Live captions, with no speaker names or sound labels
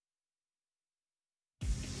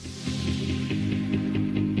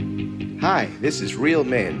Hi, this is Real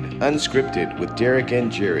Men, Unscripted with Derek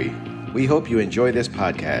and Jerry. We hope you enjoy this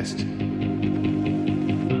podcast.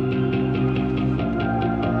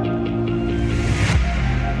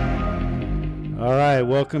 All right,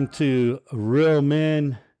 welcome to Real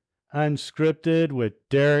Men Unscripted with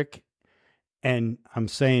Derek, and I'm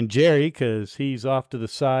saying Jerry because he's off to the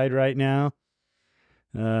side right now.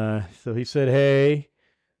 So he said, hey,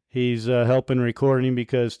 he's helping recording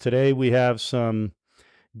because today we have some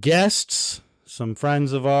guests, some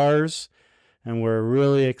friends of ours, and we're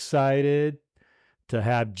really excited to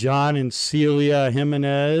have John and Celia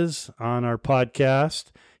Jimenez on our podcast.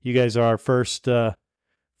 You guys are our first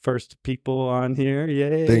people on here.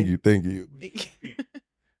 Yay. Thank you.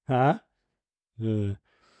 Huh?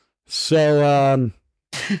 So,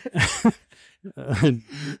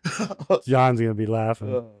 John's going to be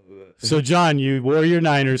laughing. So, John, you wore your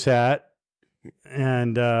Niners hat,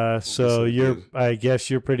 and I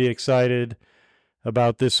guess you're pretty excited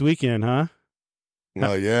about this weekend, huh?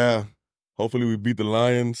 Yeah. Hopefully we beat the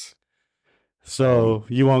Lions. So,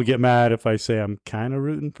 you won't get mad if I say I'm kind of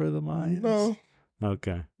rooting for the Lions? No.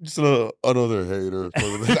 Okay. Just another hater.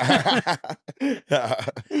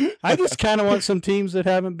 I just kind of want some teams that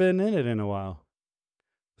haven't been in it in a while.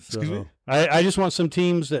 Excuse me? I just want some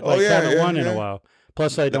teams that haven't won in a while.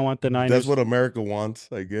 Plus, I don't want the Niners. That's what America wants,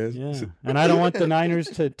 I guess. Yeah, and I don't want the Niners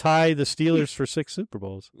to tie the Steelers for 6 Super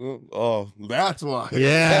Bowls. Oh, that's why.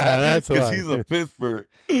 Yeah, that's why. Because he's a Pittsburgh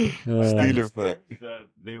Steelers fan.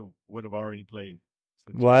 They would have already played.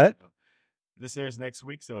 What? This airs next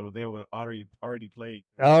week, so they would already played.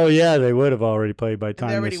 Oh, yeah, they would have already played by the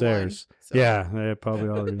time this won, airs. so. Yeah, they probably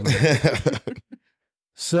already won.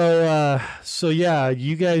 So yeah,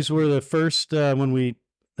 you guys were the first when we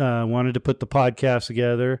wanted to put the podcast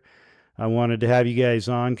together. I wanted to have you guys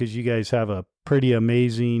on because you guys have a pretty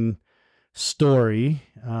amazing story.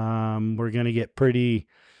 We're going to get pretty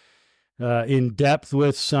in depth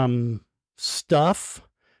with some stuff,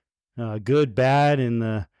 good, bad,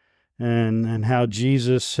 and how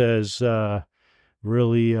Jesus has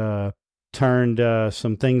really turned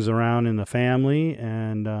some things around in the family.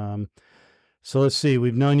 And so let's see,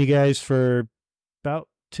 we've known you guys for about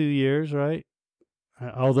 2 years, right?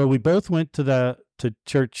 Although we both went to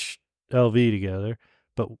Church LV together,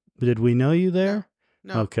 but did we know you there?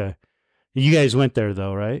 No. Okay. You guys went there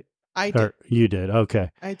though, right? I did. Or you did. Okay.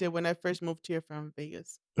 I did when I first moved here from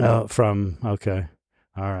Vegas. Okay.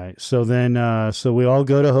 All right. So then, so we all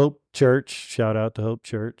go to Hope Church. Shout out to Hope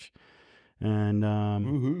Church.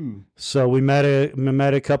 And so we met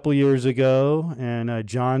a couple years ago, and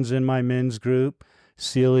John's in my men's group.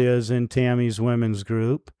 Celia's in Tammy's women's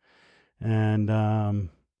group. And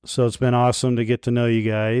so it's been awesome to get to know you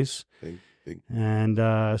guys. Thank you. And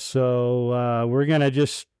so we're going to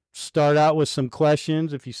just start out with some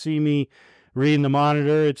questions. If you see me reading the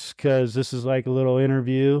monitor, it's because this is like a little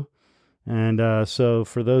interview. And so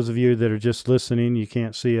for those of you that are just listening, you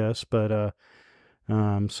can't see us, but so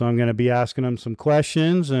I'm going to be asking them some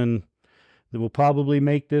questions, and we'll probably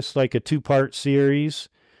make this like a 2-part series.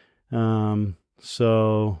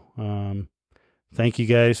 So thank you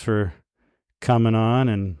guys for coming on,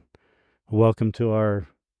 and welcome to our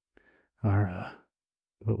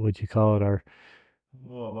what would you call it, our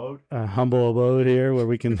humble abode here, where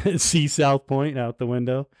we can see South Point out the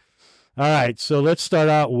window. All right, so let's start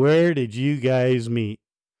out. Where did you guys meet?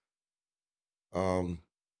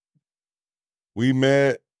 We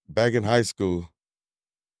met back in high school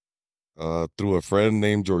through a friend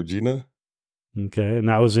named Georgina. Okay, and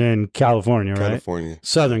that was in California, right? California.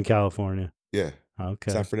 Southern California. Yeah.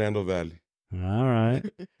 Okay. San Fernando Valley. All right.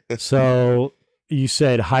 So you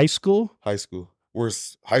said high school? High school. We're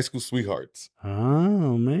high school sweethearts.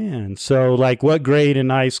 Oh, man. So like what grade in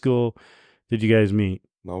high school did you guys meet?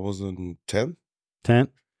 I was in 10th. 10th?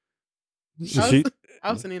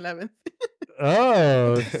 I was in 11th.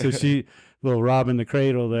 Oh, so she... little Robin the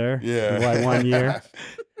Cradle there. Yeah. Like 1 year.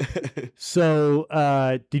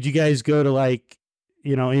 So, did you guys go to like,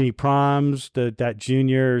 any proms that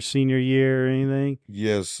junior or senior year or anything?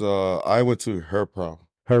 Yes. I went to her prom.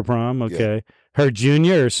 Her prom? Okay. Yeah. Her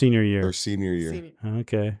junior or senior year? Her senior year. Senior.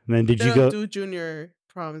 Okay. And then did they you don't do junior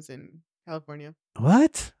proms in California?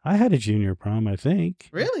 What? I had a junior prom, I think.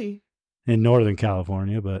 Really? In Northern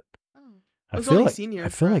California, but I feel like senior. I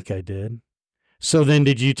feel like I did. So then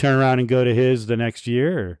did you turn around and go to his the next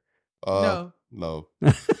year? Or? No.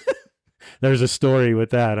 There's a story with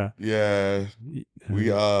that. Huh? Yeah. We,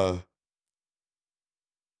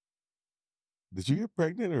 did you get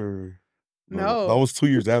pregnant or? No. That was 2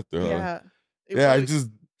 years after. Yeah. I just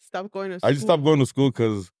stopped going to school. I just stopped going to school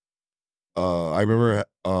because I remember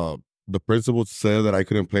the principal said that I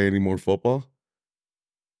couldn't play any more football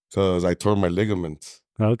because I tore my ligaments.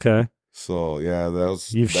 Okay. So yeah,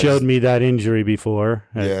 You've showed me that injury before.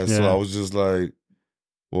 Yeah, so I was just like,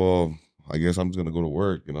 well, I guess I'm just gonna go to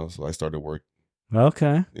work, So I started work.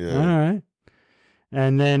 Okay. Yeah. All right.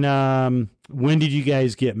 And then when did you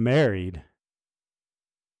guys get married?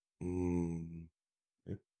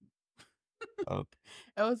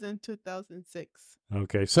 That was in 2006.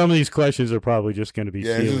 Okay. Some of these questions are probably just going to be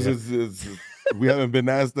silly. It's we haven't been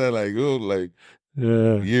asked that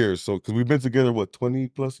years. So because we've been together, 20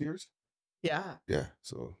 plus years? Yeah. Yeah.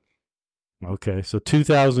 So. Okay. So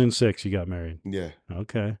 2006 you got married. Yeah.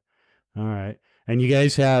 Okay. All right. And you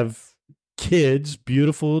guys have kids,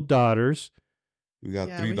 beautiful daughters. We got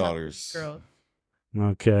 3 daughters. Girls.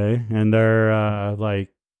 Okay. And they're like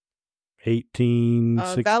 18,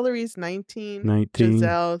 Valerie's 19, 19.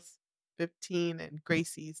 Giselle's 15, and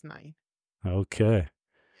Gracie's 9. Okay.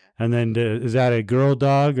 And then is that a girl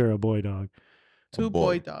dog or a boy dog? 2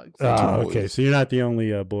 boy dogs. Oh, okay. So you're not the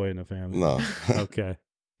only boy in the family. No. Okay.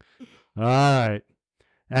 All right.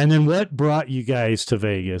 And then what brought you guys to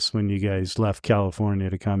Vegas when you guys left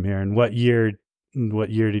California to come here? And what year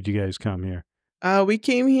did you guys come here? We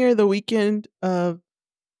came here the weekend of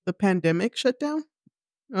the pandemic shutdown.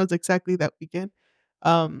 It was exactly that weekend.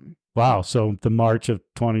 Wow. So the March of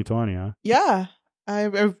 2020, huh? Yeah. I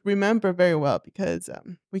remember very well because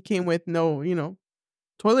we came with no,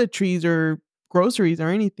 toiletries or groceries or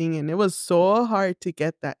anything, and it was so hard to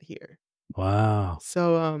get that here. Wow.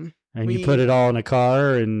 So and you put it all in a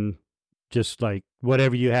car and just like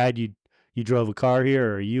whatever you had, you drove a car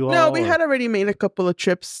here, or you all? No, we had already made a couple of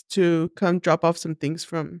trips to come drop off some things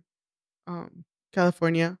from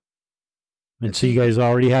California. And so you guys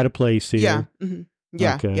already had a place here. Yeah. Mm-hmm.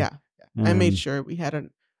 Yeah. Okay. Yeah. I made sure we had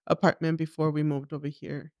an apartment before we moved over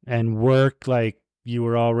here. And work, like you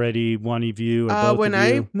were already one of you or both when of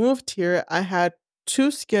you? I moved here, I had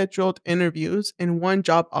 2 scheduled interviews and 1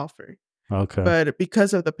 job offer. Okay. But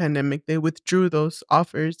because of the pandemic, they withdrew those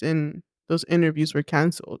offers and those interviews were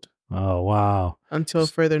canceled. Oh, wow. Until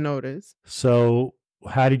further notice. So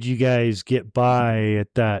how did you guys get by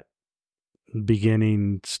at that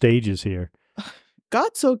beginning stages here?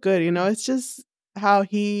 God's so good, it's just how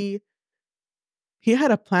he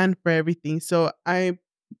had a plan for everything. So I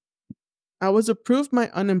was approved my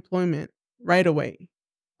unemployment right away.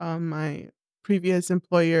 My previous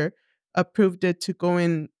employer approved it to go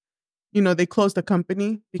in, they closed the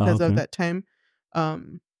company because of that time.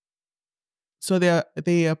 So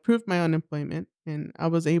they approved my unemployment and I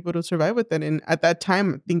was able to survive with it. And at that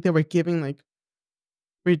time, I think they were giving like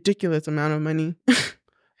ridiculous amount of money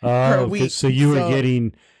per week. So you were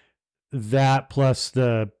getting that plus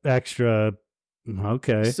the extra.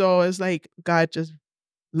 Okay. So it's like God just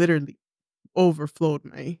literally overflowed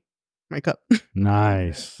my cup.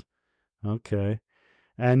 Nice. Okay.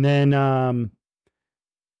 And then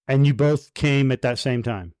and you both came at that same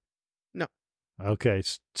time? No. Okay.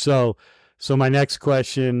 So my next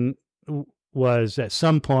question was, at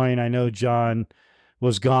some point, I know John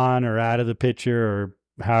was gone or out of the picture or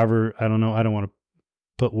however, I don't know. I don't want to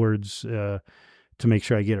put words to make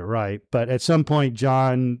sure I get it right. But at some point,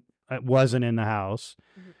 John wasn't in the house.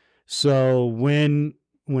 Mm-hmm. So why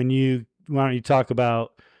don't you talk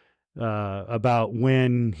about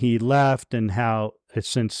when he left and how,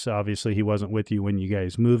 since obviously he wasn't with you when you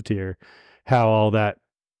guys moved here, how all that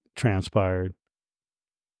transpired?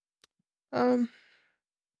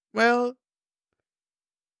 Well,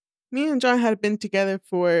 me and John had been together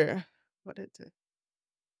for, what is it?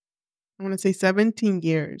 I want to say 17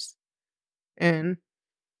 years. And,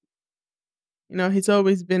 he's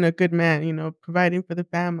always been a good man, providing for the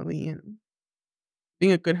family and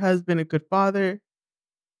being a good husband, a good father.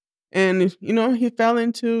 And, he fell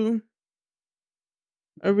into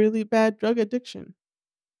a really bad drug addiction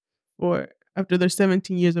after their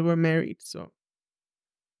 17 years that we're married. So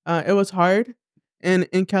it was hard. And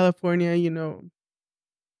in California,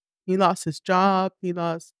 he lost his job. He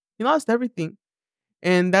lost everything.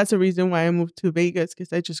 And that's the reason why I moved to Vegas,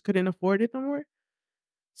 because I just couldn't afford it no more.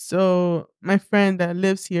 So my friend that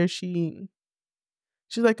lives here, she's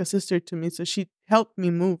like a sister to me. So she helped me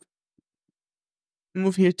move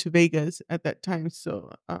here to Vegas at that time.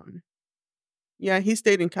 So yeah, he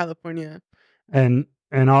stayed in California. And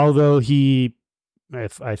although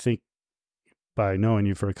I think by knowing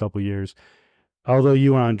you for a couple of years, although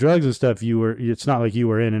you were on drugs and stuff, it's not like you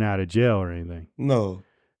were in and out of jail or anything. No.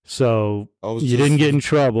 So you didn't get in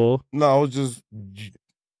trouble. No, I was just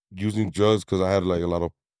using drugs because I had like a lot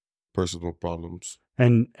of personal problems.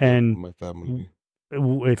 And with my family.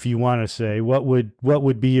 If you want to say, what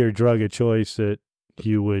would be your drug of choice that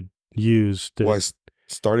you would used? Well,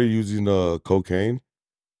 started using cocaine,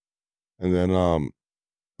 and then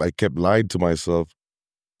I kept lying to myself,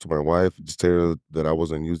 to my wife, just tell her that I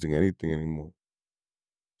wasn't using anything anymore.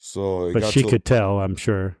 So it But got she to could tell, I'm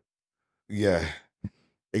sure. yeah,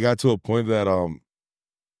 it got to a point that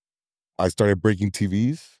I started breaking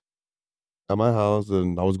TVs at my house,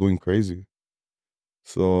 and I was going crazy.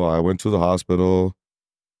 So I went to the hospital,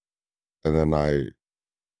 and then I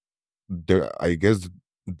guess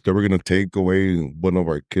they were gonna take away one of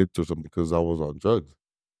our kids or something because I was on drugs,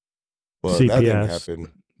 but that didn't CPS.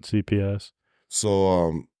 happen. CPS.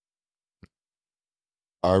 So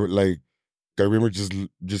I like I remember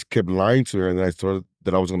just kept lying to her, and then I started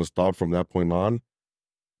that I was gonna stop from that point on,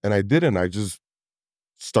 and I didn't. I just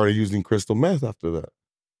started using crystal meth after that,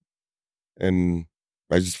 and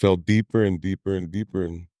I just fell deeper and deeper and deeper,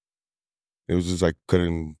 and it was just I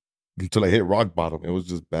couldn't until I hit rock bottom. It was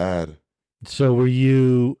just bad. So were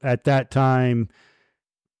you at that time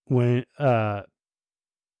when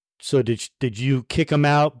so did you kick him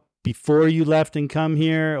out before you left and come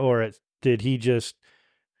here, or did he just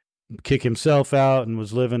kick himself out and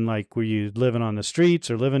was living like, were you living on the streets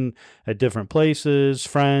or living at different places,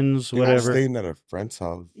 friends, I was whatever? staying at a friend's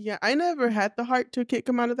house. Yeah, I never had the heart to kick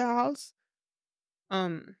him out of the house.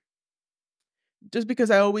 Just because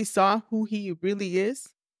I always saw who he really is.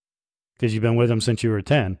 Because you've been with him since you were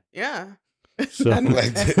 10. Yeah. So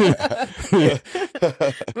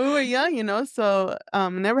we were young, you know, so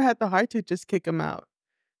never had the heart to just kick him out.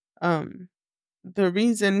 The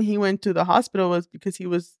reason he went to the hospital was because he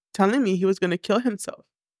was telling me he was going to kill himself.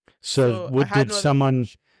 So I what had did no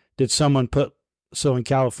other someone put, so in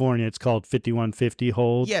California it's called 5150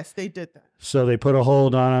 hold. Yes, they did that. So they put a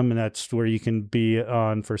hold on him, and that's where you can be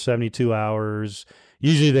on for 72 hours.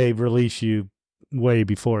 Usually they release you way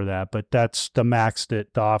before that, but that's the max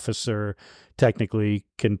that the officer technically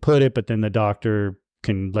can put it, but then the doctor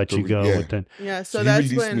can let you go Yeah. within. Yeah, so he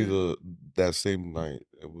that's released when me that same night.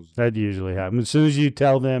 It was That usually happens. As soon as you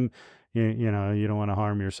tell them, you know, you don't want to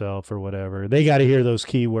harm yourself or whatever, they got to hear those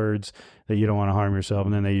keywords that you don't want to harm yourself,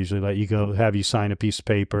 and then they usually let you go, have you sign a piece of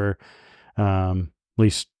paper. At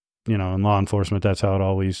least, you know, in law enforcement, that's how it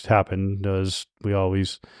always happened. We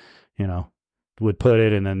always, you know, would put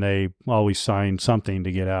it, and then they always sign something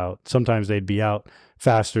to get out. Sometimes they'd be out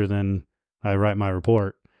faster than I write my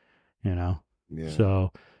report, you know. yeah.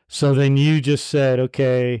 So then you just said,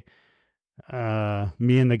 okay,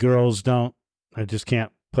 me and the girls I just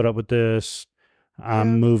can't put up with this.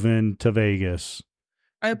 I'm Yeah. moving to Vegas.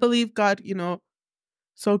 I believe God, you know,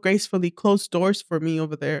 so gracefully closed doors for me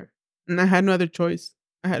over there. And I had no other choice.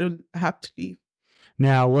 I have to leave.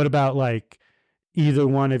 Now, what about like either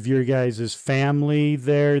one of your guys' family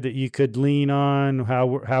there that you could lean on?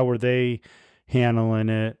 How were they handling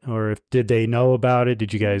it? Or did they know about it?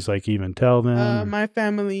 Did you guys like even tell them? My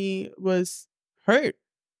family was hurt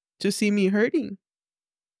to see me hurting.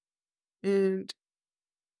 And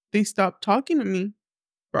they stopped talking to me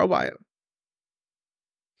for a while.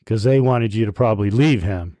 Because they wanted you to probably leave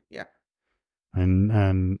him. Yeah.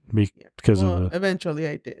 And because of the eventually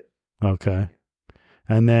I did. Okay.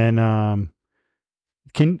 And then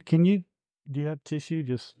can you, do you have tissue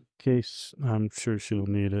just in case? I'm sure she'll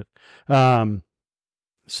need it.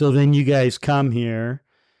 So then you guys come here,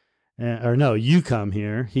 or no, you come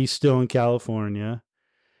here. He's still in California,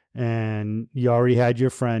 and you already had your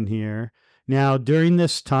friend here. Now, during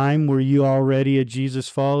this time, were you already a Jesus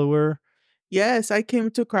follower? Yes, I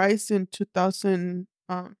came to Christ in 2000,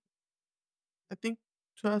 I think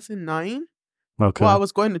 2009. Okay. Well, I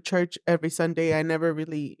was going to church every Sunday. I never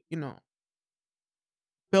really, you know,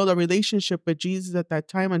 built a relationship with Jesus at that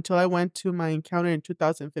time until I went to my encounter in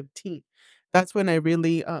 2015. That's when I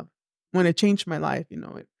really, when it changed my life, you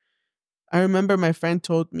know. I remember my friend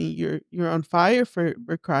told me, you're on fire for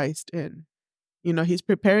Christ, and, you know, he's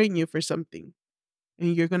preparing you for something,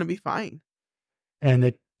 and you're going to be fine.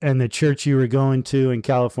 And the church you were going to in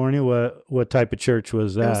California, what type of church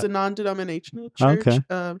was that? It was a non-denominational church, Okay.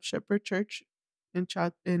 Shepherd Church in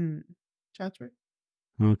Chatsworth.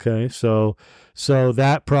 Okay, so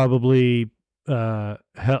that probably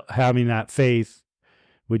having that faith,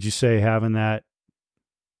 would you say having that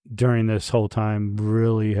during this whole time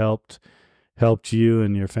really helped you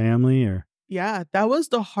and your family? Or Yeah, that was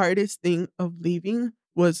the hardest thing of leaving,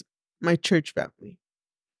 was my church family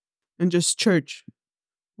and just church,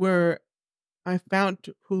 where I found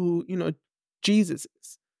who, you know, Jesus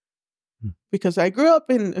is. Because I grew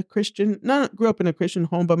up in a Christian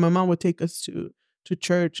home, but my mom would take us to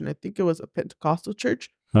church, and I think it was a Pentecostal church.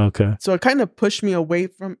 Okay. So it kind of pushed me away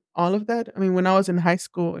from all of that. I mean, when I was in high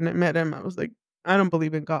school and I met him, I was like, I don't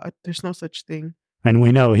believe in God. There's no such thing. And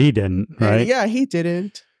we know he didn't, And right? yeah, he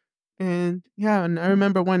didn't. And yeah, and I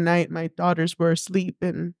remember one night my daughters were asleep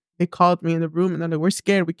and they called me in the room and they're like, "We're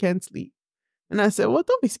scared, we can't sleep." And I said, "Well,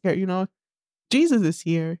 don't be scared, Jesus is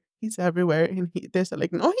here. He's everywhere." And they said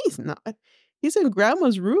like, "No, he's not. He's in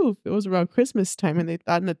grandma's roof." It was around Christmas time and they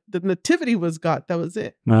thought the nativity was God. That was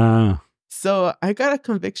it. So I got a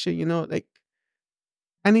conviction, like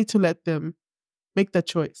I need to let them make that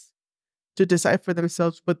choice to decide for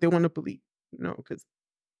themselves what they want to believe, because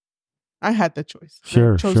I had the choice. And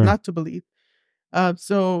Sure, I chose sure. not to believe.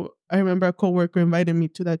 So I remember a coworker invited me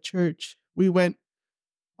to that church. We went,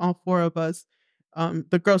 all four of us.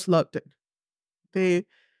 The girls loved it. They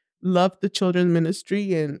loved the children's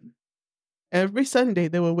ministry, and every Sunday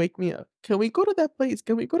they would wake me up. "Can we go to that place?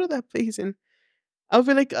 Can we go to that place?" And I'll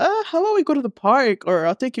be like, how about we go to the park, or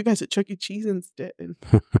I'll take you guys to Chuck E. Cheese instead. And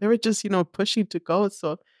they were just, pushing to go.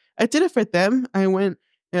 So I did it for them. I went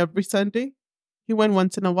every Sunday. He went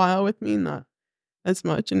once in a while with me, not as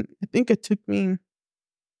much. And I think it took me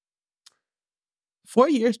 4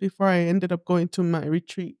 years before I ended up going to my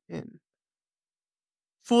retreat and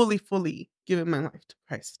fully giving my life to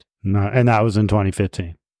Christ No, and that was in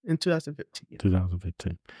 2015. in 2015.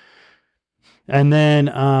 2015. And then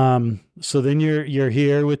so then you're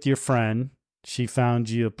here with your friend. She found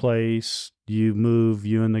you a place. You move,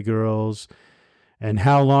 you and the girls. And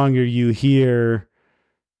how long are you here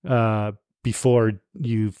before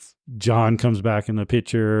John comes back in the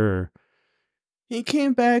picture? Or? He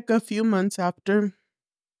came back a few months after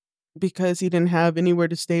because he didn't have anywhere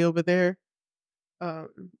to stay over there.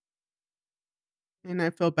 And I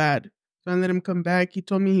felt bad. So I let him come back. He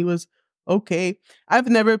told me he was okay. I've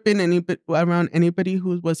never been around anybody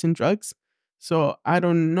who was in drugs. So I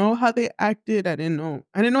don't know how they acted. I didn't know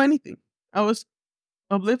anything. I was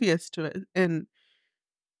oblivious to it. And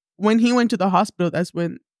when he went to the hospital, that's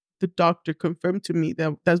when the doctor confirmed to me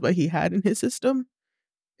that that's what he had in his system.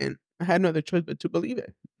 And I had no other choice but to believe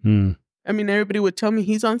it. I mean, everybody would tell me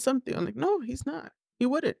he's on something. I'm like, no, he's not. He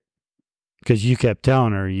wouldn't. Because you kept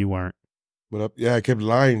telling her you weren't. But I kept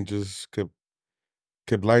lying, just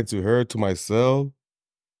kept lying to her, to myself.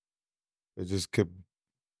 I just kept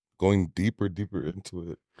going deeper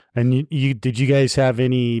into it. And you did you guys have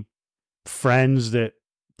any friends that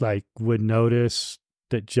like would notice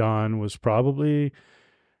that John was probably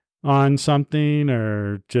on something,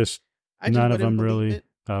 or just none of them really? It.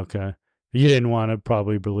 Okay. You didn't want to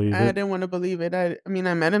probably believe I it. didn't want to believe it. I mean,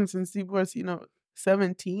 I met him since he was,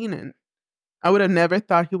 17, and I would have never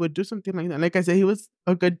thought he would do something like that. Like I said, he was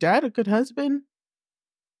a good dad, a good husband.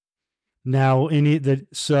 Now,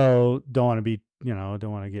 so don't want to be, don't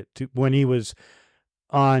want to get too. When he was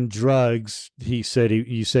on drugs, you said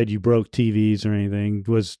you broke TVs or anything.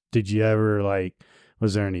 Did you ever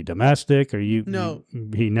was there any domestic, or No.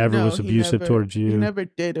 He never was abusive towards you? He never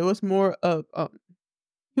did. It was more of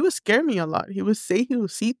he would scare me a lot. He would say he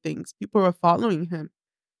would see things. People were following him.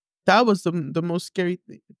 That was the most scary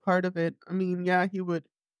part of it. I mean, yeah, he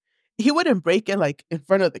wouldn't break it like in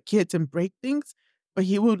front of the kids and break things, but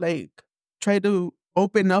he would try to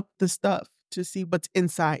open up the stuff to see what's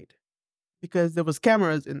inside because there was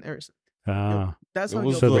cameras in there. That's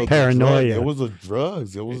how so the paranoia. It was the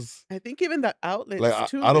drugs. It was. I think even the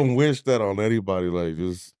outlets too. I don't wish that on anybody.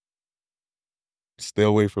 Just stay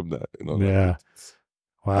away from that. Yeah.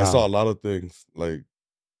 Wow. I saw a lot of things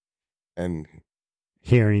and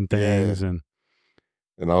hearing things and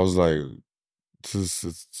I was like,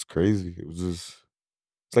 it's crazy. It was just.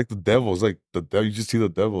 It's like the devil. It's like the devil. You just see the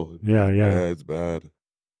devil. Yeah. It's bad.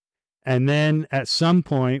 And then at some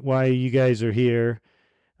point, while you guys are here,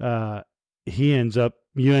 you end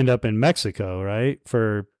up in Mexico, right?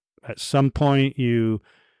 At some point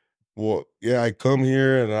Well, yeah, I come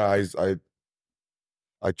here and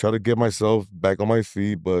I try to get myself back on my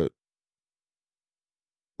feet, but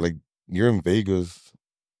you're in Vegas,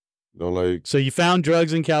 So you found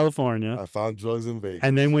drugs in California. I found drugs in Vegas.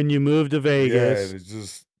 And then when you moved to Vegas, and it's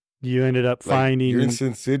just you ended up finding. You're in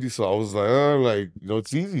Sin City, so I was like,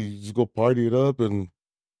 it's easy. You just go party it up, and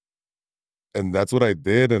that's what I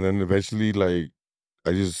did. And then eventually,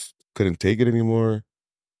 I just couldn't take it anymore.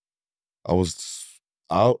 I was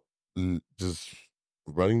out just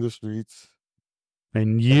running the streets.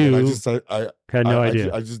 And you I had no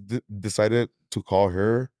idea. I just decided to call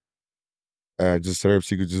her and just tell her if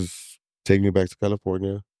she could just take me back to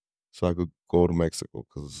California so I could go to Mexico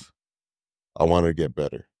because I wanted to get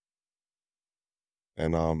better.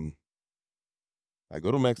 And I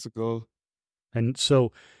go to Mexico. And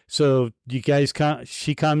so you guys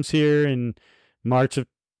she comes here in March of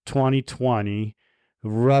 2020.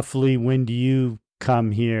 Roughly when do you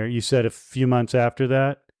come here? You said a few months after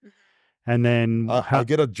that? And then I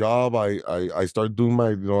get a job. I start doing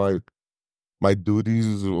my my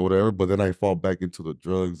duties or whatever, but then I fall back into the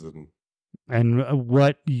drugs. and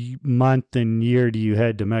what month and year do you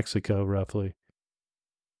head to Mexico roughly?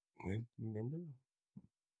 Remember?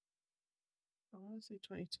 I want to say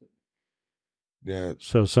 22. Yeah.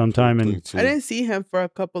 So sometime in 22. I didn't see him for a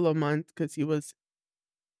couple of months because he was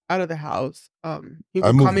out of the house. He I would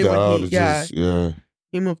call moved me when out. he It's just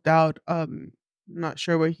he moved out. Not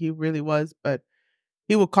sure where he really was, but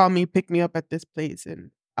he would call me, pick me up at this place,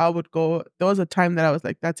 and I would go. There was a time that I was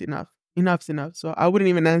like, "That's enough. Enough's enough." So I wouldn't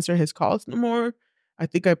even answer his calls no more. I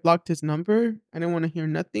think I blocked his number. I didn't want to hear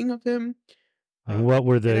nothing of him. and what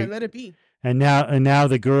were And I the let it be. and now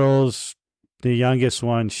the girls, the youngest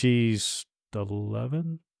one, she's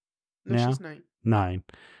 11 No, now? she's 9. 9.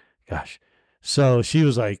 Gosh. So she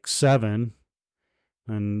was like 7.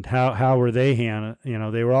 And how were they handling,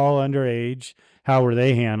 they were all underage. How were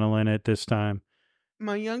they handling it this time?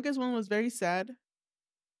 My youngest one was very sad.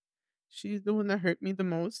 She's the one that hurt me the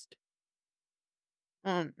most.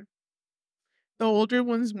 The older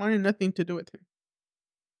ones wanted nothing to do with him.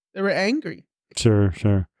 They were angry. Sure.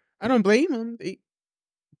 I don't blame them. They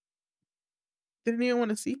didn't even want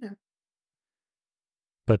to see him.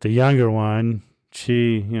 But the younger one,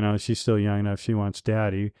 she's still young enough. She wants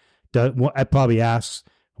daddy. I probably asks,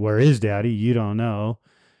 where is daddy? You don't know.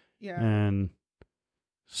 Yeah. And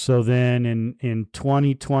so then in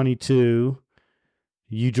 2022,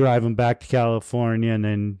 you drive them back to California, and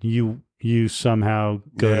then you somehow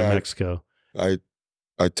go to Mexico. I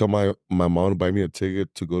tell my mom to buy me a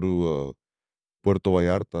ticket to go to Puerto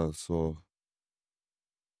Vallarta. So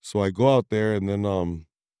I go out there, and then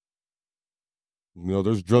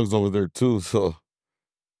there's drugs over there too. So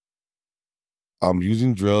I'm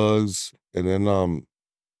using drugs, and then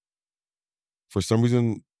for some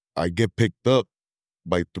reason I get picked up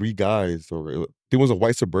by 3 guys, or it was a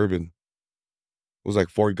white Suburban. It was like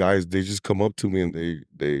 4 guys. They just come up to me and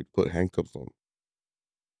they put handcuffs on.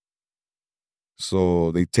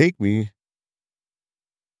 So they take me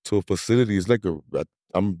to a facility. It's like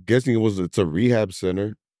I'm guessing it's a rehab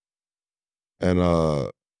center. And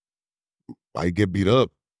I get beat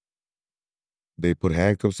up. They put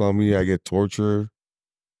handcuffs on me. I get tortured.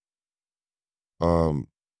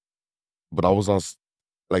 But I was I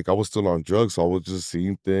was still on drugs, so I was just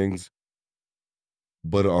seeing things.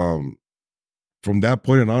 But from that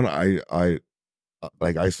point on, I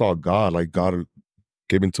saw God. Like God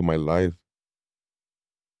came into my life,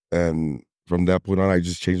 and from that point on, I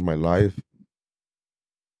just changed my life.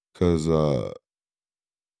 Cause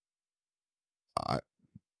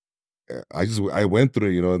I went through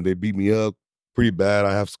it, and they beat me up pretty bad.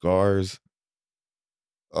 I have scars.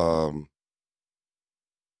 But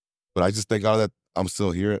I just thank God that I'm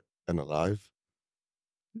still here and alive.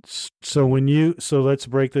 So let's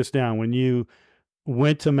break this down. When you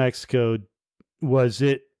went to Mexico, was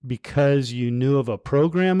it because you knew of a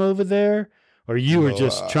program over there, or you were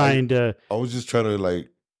just trying to? I was just trying to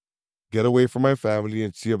get away from my family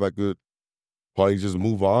and see if I could probably just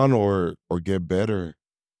move on or get better.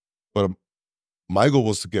 But my goal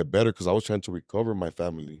was to get better because I was trying to recover my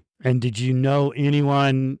family. And did you know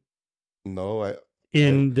anyone? No,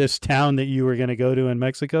 in this town that you were going to go to in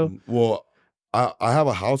Mexico? Well, I have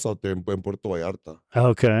a house out there in Puerto Vallarta.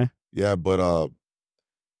 Okay. Yeah, but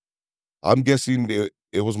I'm guessing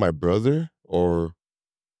it was my brother or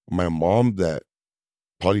my mom that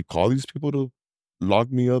probably called these people to lock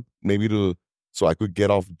me up, maybe so I could get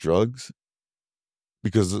off drugs.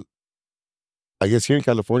 Because I guess here in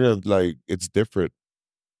California, it's different.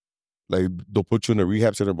 They'll put you in a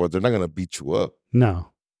rehab center, but they're not gonna beat you up.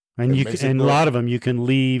 No, and and a lot of them you can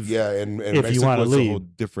leave. Yeah, and if Mexico, you want to it's leave, a whole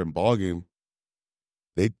different ballgame.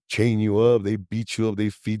 They chain you up, they beat you up, they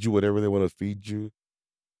feed you whatever they want to feed you.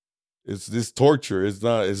 It's this torture. It's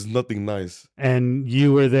nothing nice. And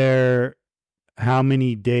you were there how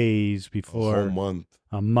many days before? A whole month.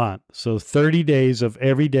 A month. So 30 days of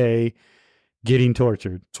every day getting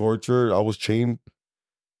tortured. Tortured. I was chained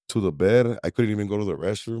to the bed. I couldn't even go to the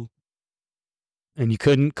restroom. And you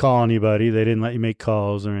couldn't call anybody. They didn't let you make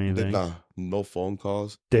calls or anything. Nah, no phone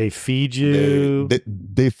calls. They feed you.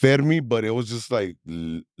 They fed me, but it was just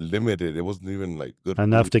limited. It wasn't even good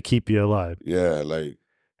enough food to keep you alive. Yeah,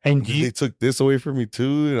 and they took this away from me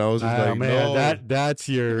too, and I was just man, no. That's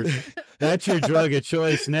your drug of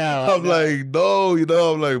choice now. I'm no,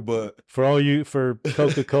 I'm but for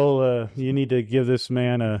Coca-Cola, you need to give this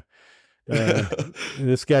man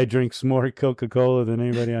this guy drinks more Coca-Cola than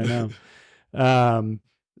anybody I know.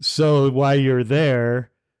 So while you're there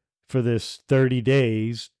for this 30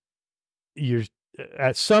 days, you're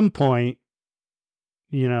at some point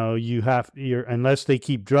unless they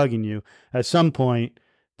keep drugging you, at some point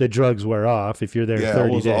the drugs wear off if you're there Yeah,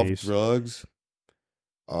 30 I was days. off drugs.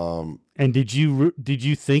 And did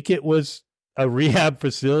you think it was a rehab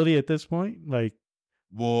facility at this point? Like,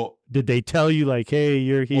 well, did they tell you like, hey,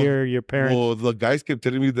 you're here, your parents? Well, the guys kept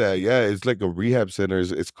telling me that, yeah, it's like a rehab center.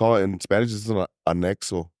 It's called, in Spanish, it's an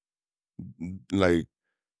anexo. Like,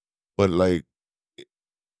 but like,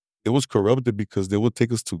 it was corrupted because they would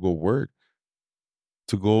take us to go work,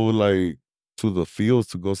 to go like to the fields,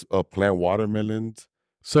 to go plant watermelons.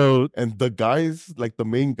 So, And the guys, like the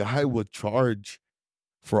main guy would charge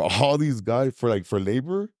for all these guys for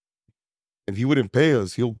labor, and he wouldn't pay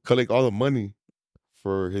us. He'll collect all the money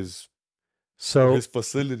for his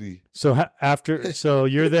facility. So so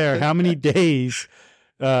you're there. How many days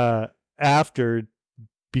after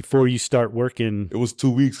before you start working? It was 2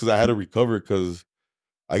 weeks because I had to recover because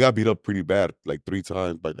I got beat up pretty bad, like 3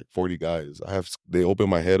 times by like 40 guys. They opened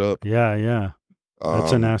my head up. Yeah.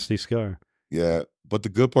 That's a nasty scar. Yeah, but the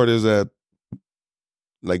good part is that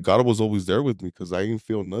like God was always there with me because I didn't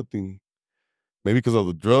feel nothing. Maybe because of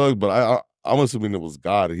the drug, but I'm assuming it was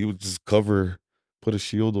God. He would just put a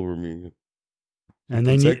shield over me, and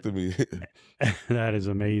then protected me. That is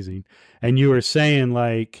amazing. And you were saying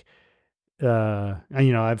like,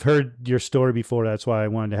 I've heard your story before. That's why I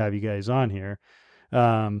wanted to have you guys on here.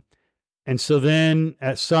 And so then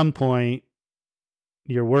at some point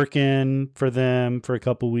you're working for them for a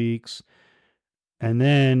couple weeks, and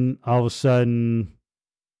then all of a sudden,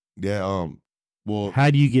 yeah. Well,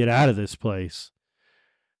 how do you get out of this place?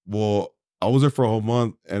 Well, I was there for a whole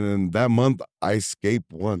month, and then that month I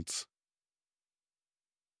escaped once.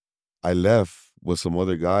 I left with some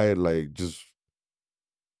other guy, like just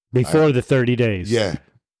before the 30 days. Yeah.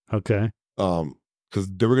 Okay. Because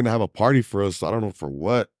they were gonna have a party for us. I don't know for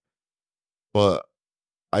what, but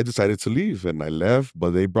I decided to leave, and I left.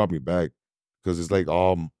 But they brought me back because it's like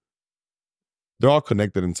they're all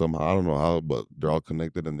connected in somehow. I don't know how, but they're all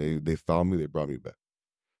connected, and they found me. They brought me back.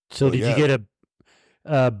 So did you get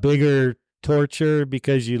a bigger torture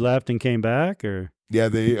because you left and came back, or? Yeah,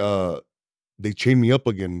 they chained me up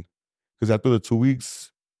again because after the 2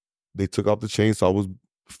 weeks, they took off the chains, so I was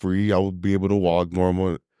free. I would be able to walk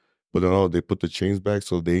normal, but then they put the chains back,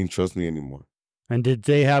 so they didn't trust me anymore. And did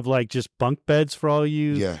they have like just bunk beds for all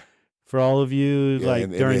you? Yeah, for all of you, yeah, like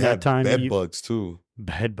and during they that had time. Bed bugs too.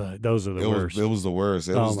 Bed bug, those are the worst. It was the worst.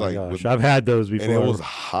 It was my like gosh, I've had those before, and it was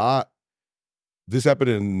hot. This happened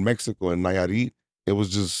in Mexico, in Nayarit. It was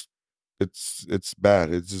just, it's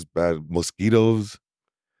bad. It's just bad. Mosquitoes,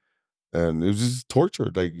 and it was just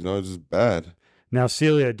torture. Like, it's just bad. Now,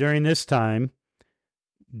 Celia, during this time,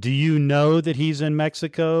 do you know that he's in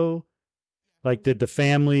Mexico? Like, did the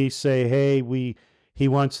family say, "Hey, he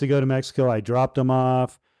wants to go to Mexico. I dropped him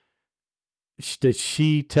off." Did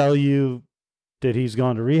she tell you that he's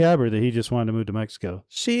gone to rehab, or that he just wanted to move to Mexico?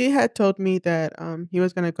 She had told me that he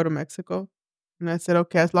was going to go to Mexico. And I said,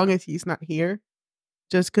 okay, as long as he's not here,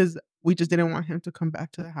 just because we just didn't want him to come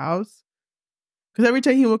back to the house. Because every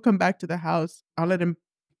time he would come back to the house, I'll let him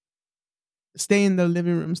stay in the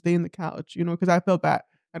living room, stay in the couch, because I felt bad.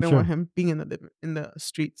 I didn't want him being in the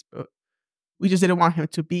streets, but we just didn't want him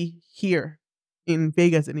to be here in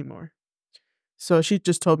Vegas anymore. So she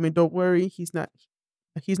just told me, don't worry, he's not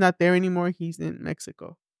there anymore. He's in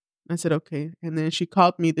Mexico. I said, okay. And then she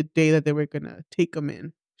called me the day that they were going to take him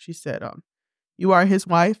in. She said, you are his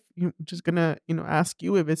wife. You're just going to, ask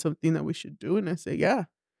you if it's something that we should do. And I said, yeah.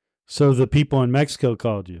 So the people in Mexico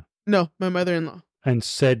called you? No, my mother-in-law. And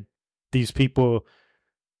said these people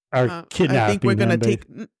are kidnapping I think we're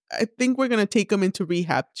them. I think we're going to take him into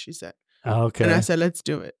rehab, she said. Okay. And I said, let's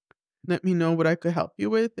do it. Let me know what I could help you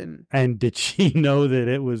with. And did she know that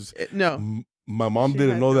it was? No. My mom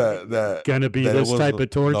didn't know that gonna be this type of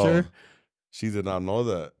torture. No, she did not know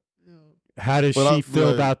that. How does she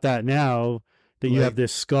feel about that now that you have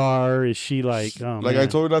this scar? Is she like, oh, like, man. I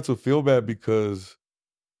told her not to feel bad because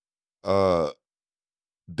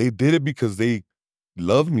they did it because they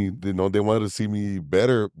loved me. They wanted to see me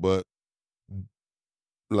better, but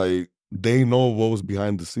like they know what was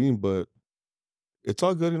behind the scene, but it's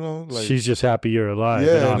all good, like she's just happy you're alive.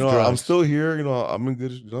 Yeah, I'm still here, I'm in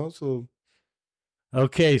good, so.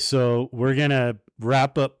 Okay, so we're gonna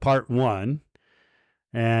wrap up part 1,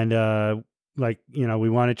 and we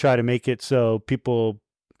want to try to make it so people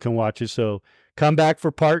can watch it. So come back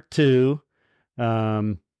for part 2,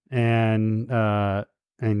 and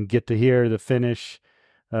get to hear the finish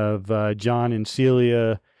of John and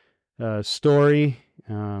Celia story.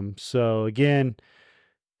 So again,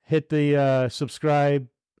 hit the subscribe,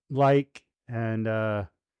 like, and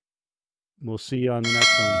we'll see you on the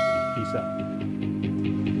next one. Peace out.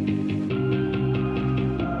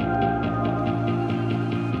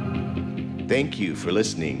 Thank you for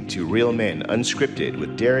listening to Real Men Unscripted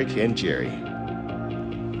with Derek and Jerry.